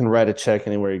 he can write a check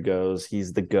anywhere he goes.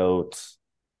 He's the GOAT.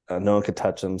 No one could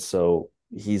touch him. So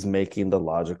he's making the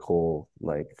logical,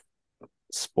 like,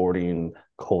 sporting,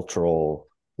 cultural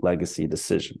legacy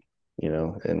decision,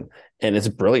 and it's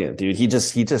brilliant, dude. He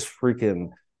just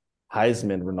freaking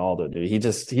Heisman Ronaldo, dude. He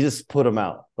just put him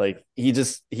out. Like he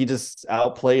just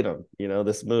outplayed him.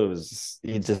 This move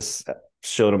he just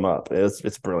showed him up.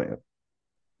 It's brilliant.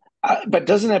 But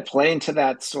doesn't it play into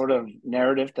that sort of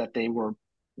narrative that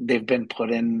they've been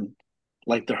put in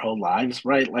like their whole lives,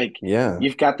 right? Like, yeah,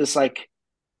 you've got this like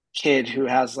kid who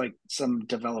has like some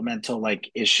developmental like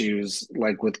issues,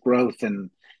 like with growth,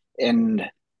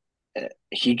 and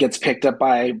he gets picked up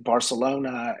by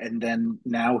Barcelona, and then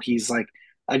now he's like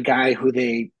a guy who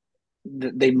they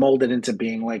molded into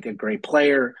being like a great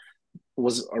player,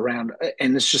 was around,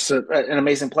 and it's just an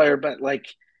amazing player. But like,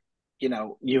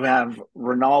 you have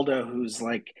Ronaldo, who's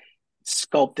like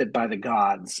sculpted by the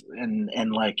gods,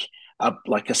 and like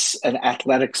an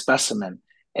athletic specimen,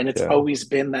 and it's always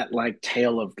been that like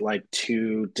tale of like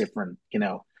two different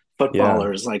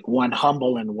footballers, like one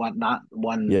humble and one not,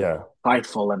 one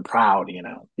prideful and proud.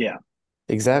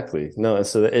 Exactly. No,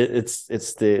 so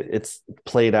it's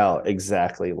played out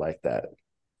exactly like that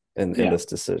in this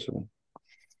decision.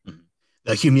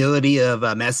 The humility of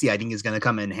Messi, I think, is going to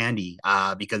come in handy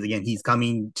because, again, he's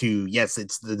coming to, yes,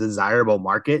 it's the desirable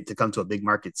market to come to a big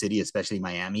market city, especially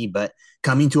Miami, but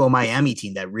coming to a Miami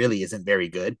team that really isn't very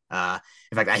good.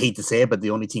 In fact, I hate to say it, but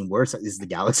the only team worse is the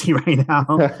Galaxy right now.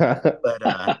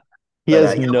 But he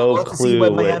has no clue. See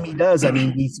what Miami does. I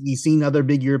mean, we've seen other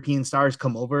big European stars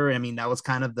come over. I mean, that was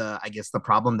kind of the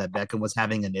problem that Beckham was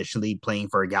having initially, playing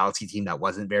for a Galaxy team that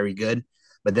wasn't very good.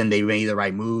 But then they made the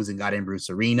right moves and got in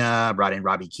Bruce Arena, brought in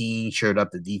Robbie Keane, shored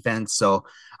up the defense. So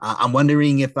I'm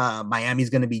wondering if Miami's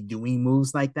going to be doing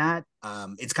moves like that.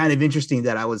 It's kind of interesting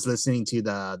that I was listening to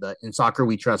the In Soccer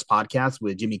We Trust podcast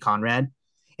with Jimmy Conrad,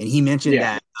 and he mentioned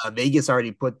that Vegas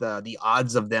already put the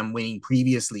odds of them winning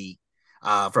previously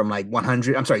from like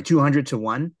 200 to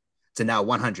 1 to now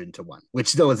 100 to 1, which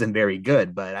still isn't very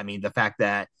good. But I mean, the fact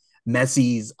that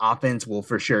Messi's offense will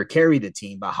for sure carry the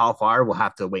team, but how far, we'll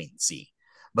have to wait and see.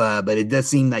 But it does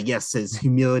seem that, yes, his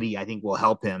humility, I think, will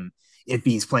help him if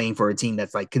he's playing for a team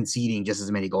that's like conceding just as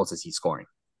many goals as he's scoring.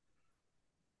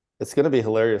 It's going to be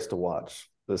hilarious to watch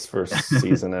this first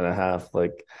season and a half.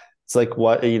 Like, it's like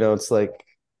it's like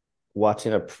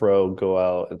watching a pro go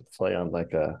out and play on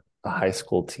like a high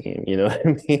school team. You know what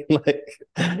I mean? Like,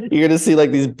 you're going to see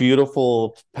like these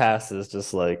beautiful passes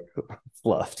just like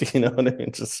fluffed, you know what I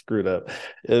mean? Just screwed up.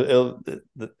 It'll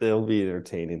be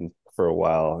entertaining for a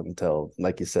while until,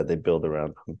 like you said, they build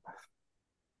around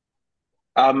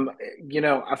them.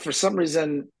 For some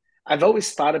reason, I've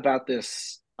always thought about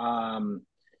this,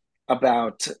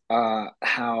 about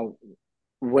how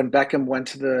when Beckham went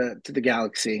to the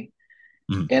Galaxy,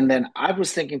 and then I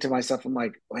was thinking to myself, I'm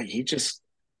like, wait, he just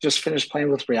finished playing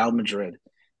with Real Madrid.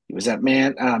 He was at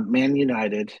Man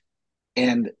United,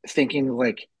 and thinking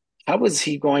like, how was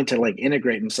he going to like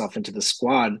integrate himself into the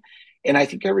squad? And I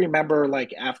think I remember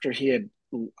like after he had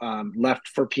left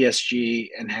for PSG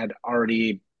and had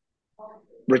already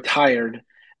retired,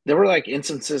 there were like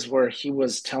instances where he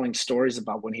was telling stories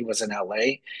about when he was in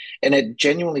LA, and it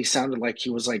genuinely sounded like he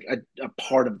was like a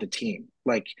part of the team,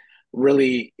 like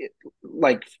really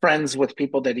like friends with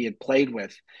people that he had played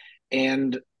with,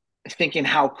 and thinking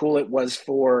how cool it was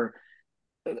for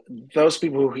those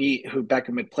people who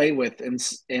Beckham had played with,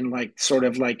 and like sort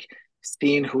of like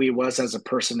seeing who he was as a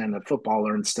person and a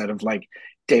footballer instead of like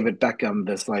David Beckham,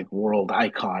 this like world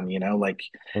icon, like,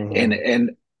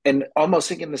 and almost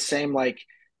thinking the same, like,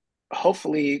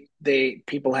 hopefully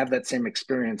people have that same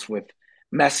experience with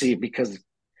Messi, because,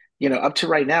 up to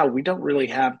right now, I don't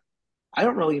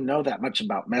really know that much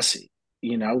about Messi,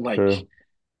 like, True.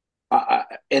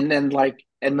 And then like,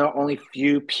 and the only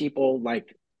few people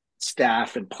like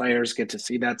staff and players get to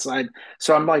see that side.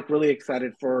 So I'm like really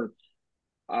excited for,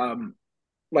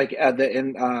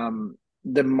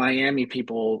 the Miami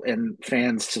people and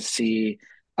fans to see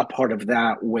a part of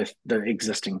that with the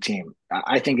existing team.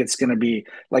 I think it's going to be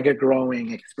like a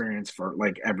growing experience for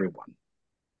like everyone.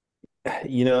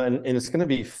 and it's going to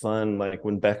be fun. Like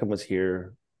when Beckham was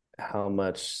here, how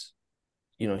much,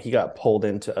 he got pulled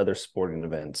into other sporting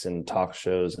events and talk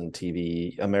shows and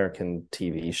American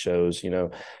TV shows,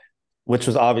 which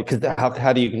was obvious because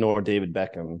how do you ignore David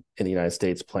Beckham in the United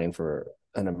States playing for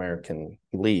an American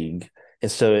league?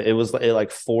 And so it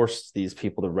like forced these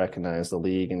people to recognize the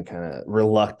league and kind of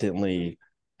reluctantly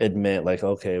admit like,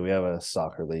 okay, we have a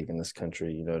soccer league in this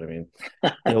country. You know what I mean?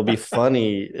 It'll be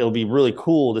funny. It'll be really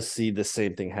cool to see the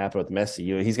same thing happen with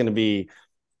Messi. He's going to be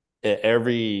at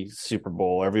every Super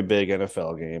Bowl, every big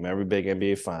NFL game, every big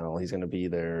NBA final. He's going to be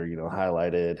there,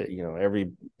 highlighted,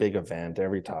 every big event,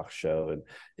 every talk show. And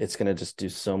it's going to just do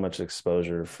so much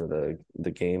exposure for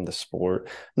the game, the sport.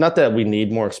 Not that we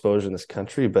need more exposure in this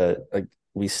country, but like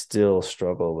we still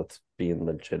struggle with being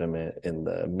legitimate in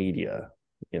the media,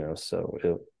 so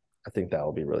I think that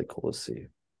will be really cool to see.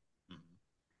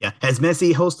 Yeah. Has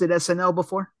Messi hosted SNL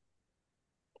before?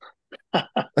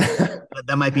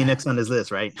 That might be next on his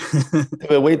list, right?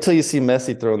 But wait till you see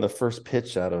Messi throwing the first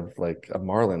pitch out of like a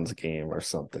Marlins game or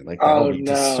something. Like that'll be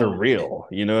just surreal.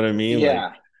 You know what I mean? Yeah.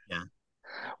 Like, yeah.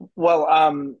 Well,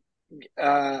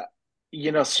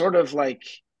 sort of like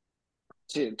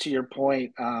to your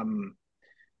point,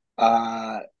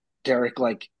 Derek,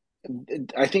 like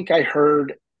I think I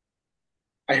heard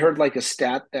like a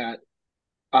stat that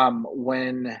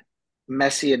when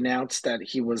Messi announced that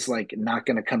he was like not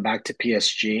going to come back to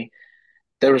PSG,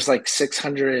 there was like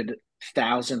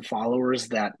 600,000 followers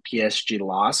that PSG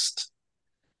lost.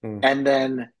 And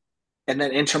then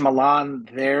Inter Milan,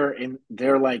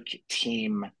 their like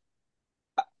team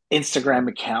Instagram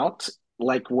account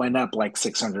like went up like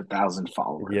 600,000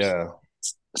 followers. Yeah.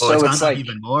 So it's gone up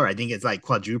even more. I think it's like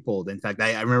quadrupled. In fact,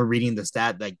 I remember reading the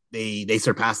stat like they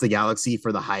surpassed the Galaxy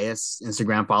for the highest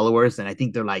Instagram followers, and I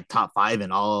think they're like top 5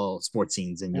 in all sports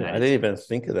scenes in United I didn't even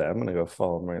think of that. I'm gonna go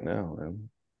follow them right now, man.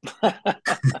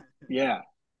 Yeah.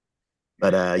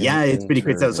 But it's pretty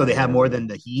good. So they have more than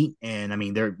the Heat, and I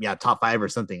mean they're top 5 or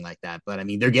something like that. But I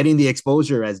mean they're getting the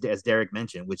exposure as Derek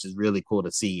mentioned, which is really cool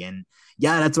to see. And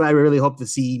that's why I really hope to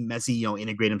see Messi,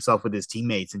 integrate himself with his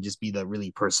teammates and just be the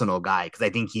really personal guy, because I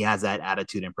think he has that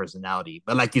attitude and personality.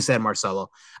 But like you said,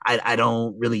 Marcelo, I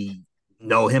don't really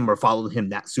know him or follow him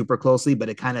that super closely, but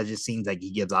it kind of just seems like he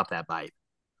gives off that vibe.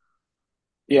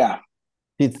 Yeah.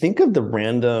 You think of the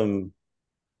random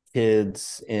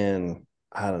kids in,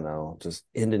 I don't know, just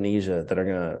Indonesia that are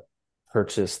going to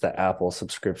purchase the Apple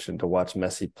subscription to watch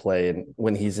Messi play. And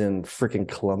when he's in freaking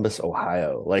Columbus,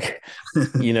 Ohio, like,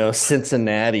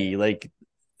 Cincinnati, like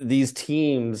these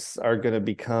teams are going to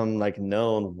become like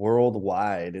known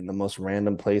worldwide in the most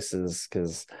random places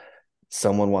because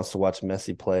someone wants to watch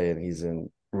Messi play and he's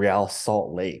in Real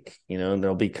Salt Lake, and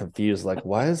they'll be confused. Like,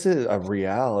 why is it a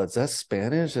Real? Is that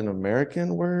Spanish and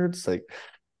American words? Like,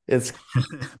 it's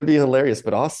gonna be hilarious,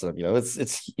 but awesome.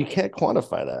 It's you can't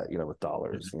quantify that, with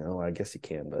dollars. I guess you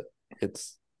can, but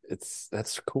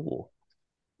that's cool.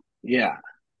 Yeah,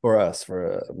 for us,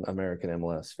 for American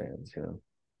MLS fans.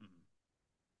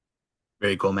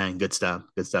 Very cool, man. Good stuff.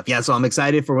 Yeah, so I'm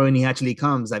excited for when he actually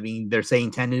comes. I mean, they're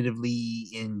saying tentatively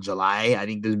in July. I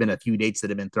think there's been a few dates that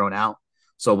have been thrown out,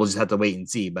 so we'll just have to wait and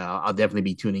see. But I'll definitely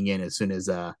be tuning in as soon as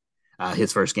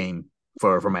his first game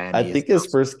for Miami. I think his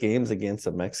first game's against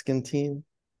a Mexican team.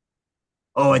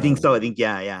 Oh, I think so. I think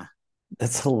yeah.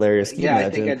 That's hilarious. I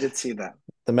think I did see that.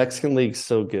 The Mexican League's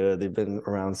so good. They've been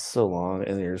around so long,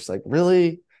 and you're just like,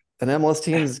 really? An MLS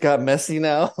team's got Messi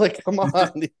now? Like, come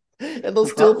on. And they'll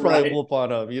still probably whoop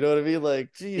on him. You know what I mean?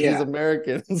 Like, geez, these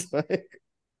Americans. Like,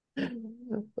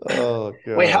 oh,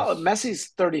 God. Wait, Messi's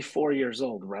 34 years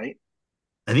old, right?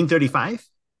 I think 35.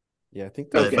 Yeah, I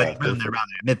think but around there,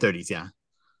 mid-30s, yeah.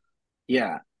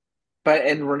 Yeah.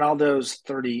 And Ronaldo's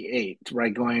 38,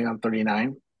 right? Going on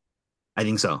 39? I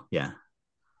think so, yeah.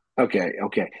 Okay.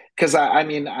 Because I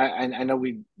mean, I know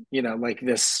we, like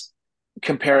this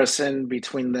comparison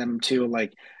between them two,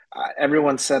 like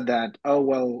everyone said that, oh,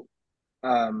 well,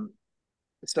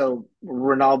 so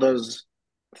Ronaldo's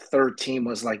third team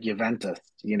was like Juventus,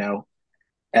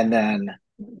 and then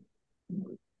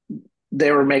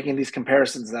they were making these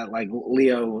comparisons that like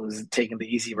Leo was taking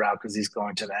the easy route because he's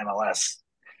going to the MLS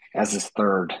as his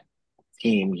third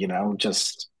team,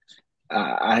 just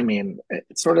I mean,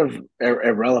 it's sort of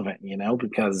irrelevant,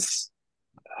 because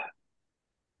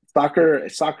soccer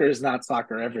is not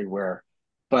soccer everywhere,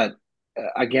 but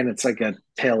again, it's like a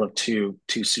tale of two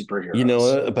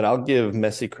superheroes. But I'll give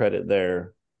Messi credit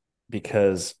there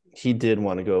because he did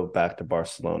want to go back to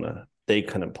Barcelona. They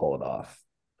couldn't pull it off.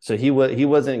 So he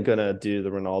wasn't going to do the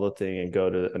Ronaldo thing and go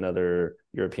to another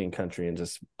European country and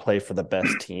just play for the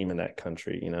best team in that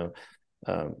country,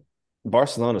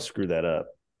 Barcelona screwed that up.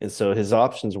 And so his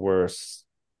options were,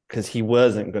 because he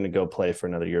wasn't going to go play for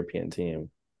another European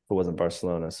team if it wasn't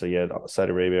Barcelona. So you had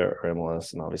Saudi Arabia or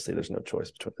MLS, and obviously there's no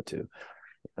choice between the two.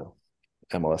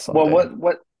 MLS all day.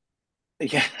 What?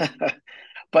 Yeah,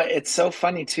 but it's so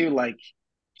funny too. Like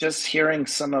just hearing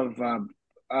some of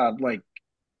like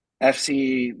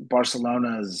FC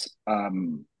Barcelona's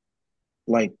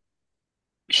like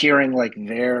hearing like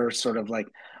their sort of like,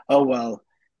 oh well,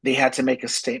 they had to make a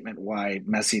statement why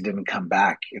Messi didn't come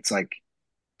back. It's like,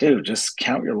 dude, just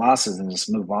count your losses and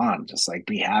just move on. Just like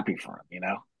be happy for him, you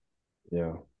know?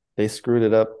 Yeah. They screwed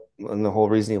it up, and the whole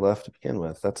reason he left to begin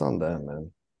with. That's on them,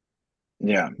 man.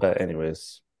 Yeah. But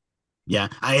anyways. Yeah,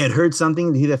 I had heard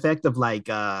something to the effect of like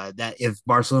that if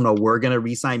Barcelona were gonna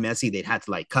re-sign Messi, they'd have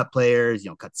to like cut players,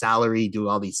 cut salary, do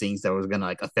all these things that was gonna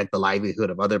like affect the livelihood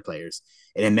of other players.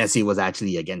 And then Messi was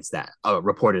actually against that,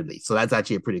 reportedly. So that's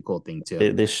actually a pretty cool thing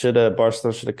too. They should have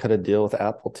Barcelona should have cut a deal with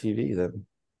Apple TV then.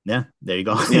 Yeah, there you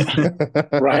go.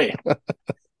 Right.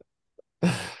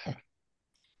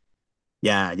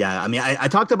 Yeah. I mean, I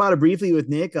talked about it briefly with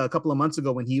Nick a couple of months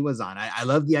ago when he was on. I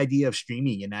love the idea of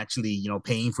streaming and actually,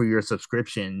 paying for your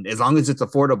subscription as long as it's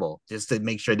affordable, just to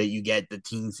make sure that you get the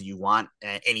teams that you want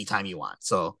at any time you want.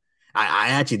 So I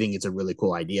actually think it's a really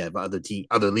cool idea if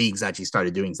other leagues actually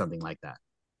started doing something like that.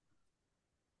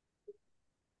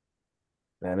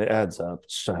 Man, it adds up.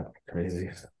 It's crazy.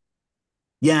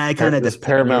 Yeah, I kind of this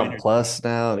Paramount Plus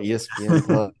now and ESPN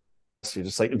Plus. You're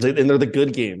just like, and they're the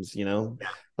good games,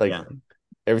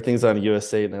 Everything's on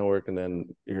USA Network, and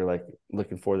then you're like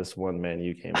looking for this one Man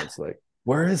U game. It's like,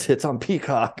 where is it? It's on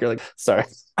Peacock. You're like, sorry.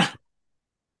 Yeah,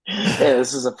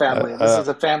 this is a family. This is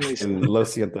a family. Lo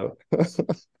siento.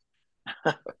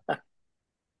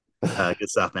 Good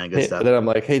stuff, man. Good stuff. And then I'm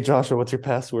like, hey, Joshua, what's your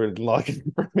password and login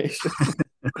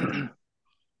information?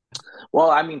 Well,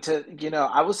 I mean,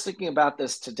 I was thinking about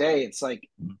this today. It's like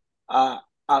a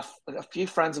few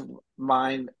friends of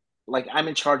mine, like I'm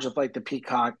in charge of like the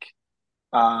Peacock,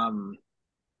 and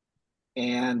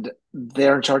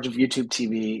they're in charge of YouTube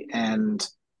TV and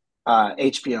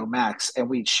HBO Max, and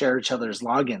we share each other's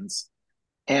logins.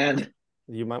 And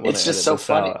you might want it's to just so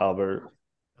funny, out, Albert.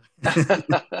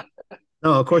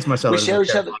 No, of course, Marcello. We share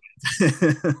each other.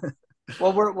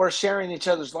 Well, we're sharing each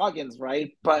other's logins,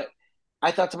 right? But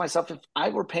I thought to myself, if I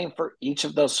were paying for each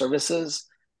of those services,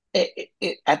 it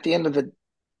at the end of the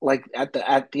at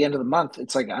the end of the month,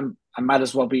 it's like I might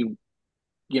as well be,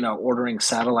 ordering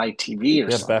satellite TV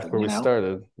or something. Back where we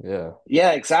started. Yeah.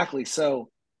 Yeah, exactly. So,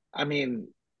 I mean,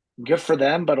 good for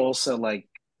them, but also like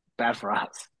bad for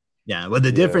us. Yeah, well,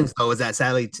 the difference though is that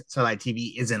satellite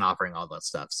TV isn't offering all that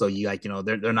stuff. So you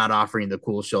they're not offering the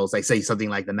cool shows, like say something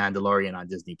like The Mandalorian on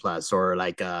Disney Plus or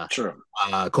like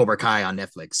Cobra Kai on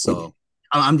Netflix. So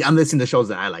I'm listening to shows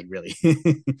that I like, really.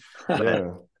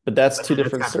 But that's two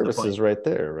different services right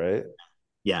there, right?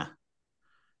 Yeah.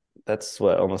 That's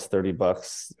what, almost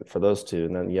 $30 for those two,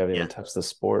 and then you haven't even touched the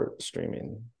sport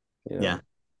streaming. Yeah.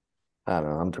 I don't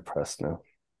know. I'm depressed now.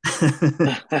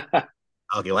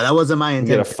 Okay, well, that wasn't my intent.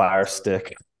 Get a Fire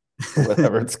Stick,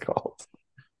 whatever it's called.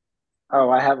 Oh,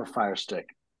 I have a Fire Stick.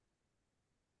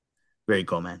 Very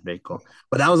cool, man. Very cool.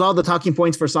 But that was all the talking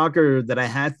points for soccer that I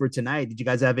had for tonight. Did you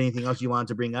guys have anything else you wanted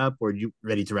to bring up, or are you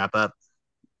ready to wrap up?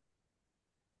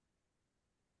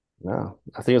 No,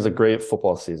 I think it was a great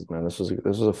football season, man. This was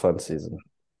a fun season.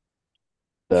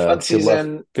 Fun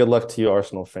season. Good luck to you,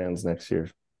 Arsenal fans, next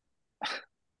year.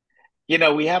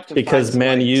 We have to, because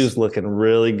Man U's looking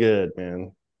really good,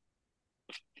 man.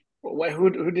 Wait,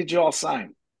 who did you all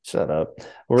sign? Shut up.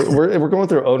 We're going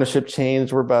through ownership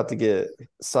change. We're about to get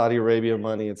Saudi Arabia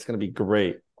money. It's going to be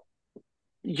great.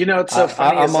 It's so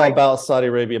funny. I'm all about Saudi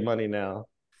Arabia money now.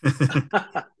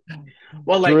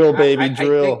 Well, like, drill, baby,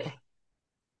 drill.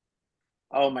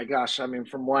 Oh my gosh! I mean,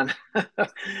 from one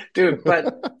dude.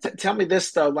 But tell me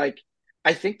this though. Like,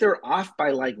 I think they're off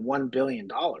by like $1 billion,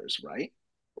 right?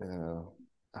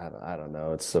 I don't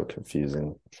know. It's so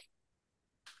confusing.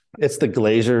 It's the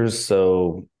Glazers,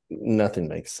 so nothing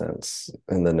makes sense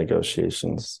in the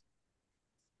negotiations.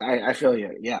 I feel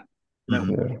you. Yeah.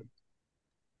 Mm-hmm.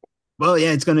 Well,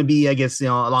 yeah, it's going to be, I guess, a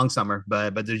long summer,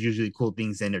 but there's usually cool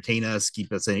things to entertain us,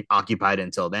 keep us occupied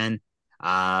until then.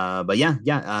 But yeah.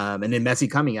 And then Messi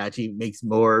coming actually makes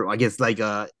more, I guess, like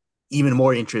even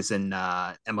more interest in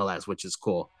MLS, which is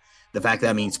cool. The fact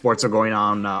that, sports are going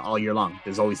on all year long.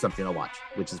 There's always something to watch,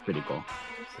 which is pretty cool.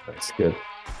 That's good.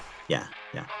 Yeah.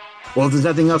 Well, if there's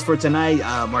nothing else for tonight,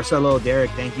 Marcello, Derek,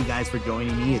 thank you guys for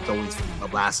joining me. It's always a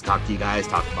blast to talk to you guys,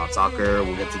 talk about soccer.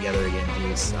 We'll get together again and do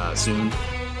this soon.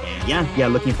 And yeah,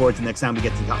 looking forward to next time we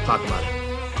get to talk about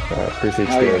it. Appreciate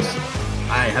you guys.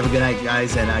 right, have a good night,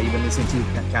 guys. And you've been listening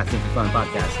to Casting for Fun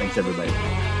podcast. Thanks,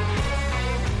 everybody.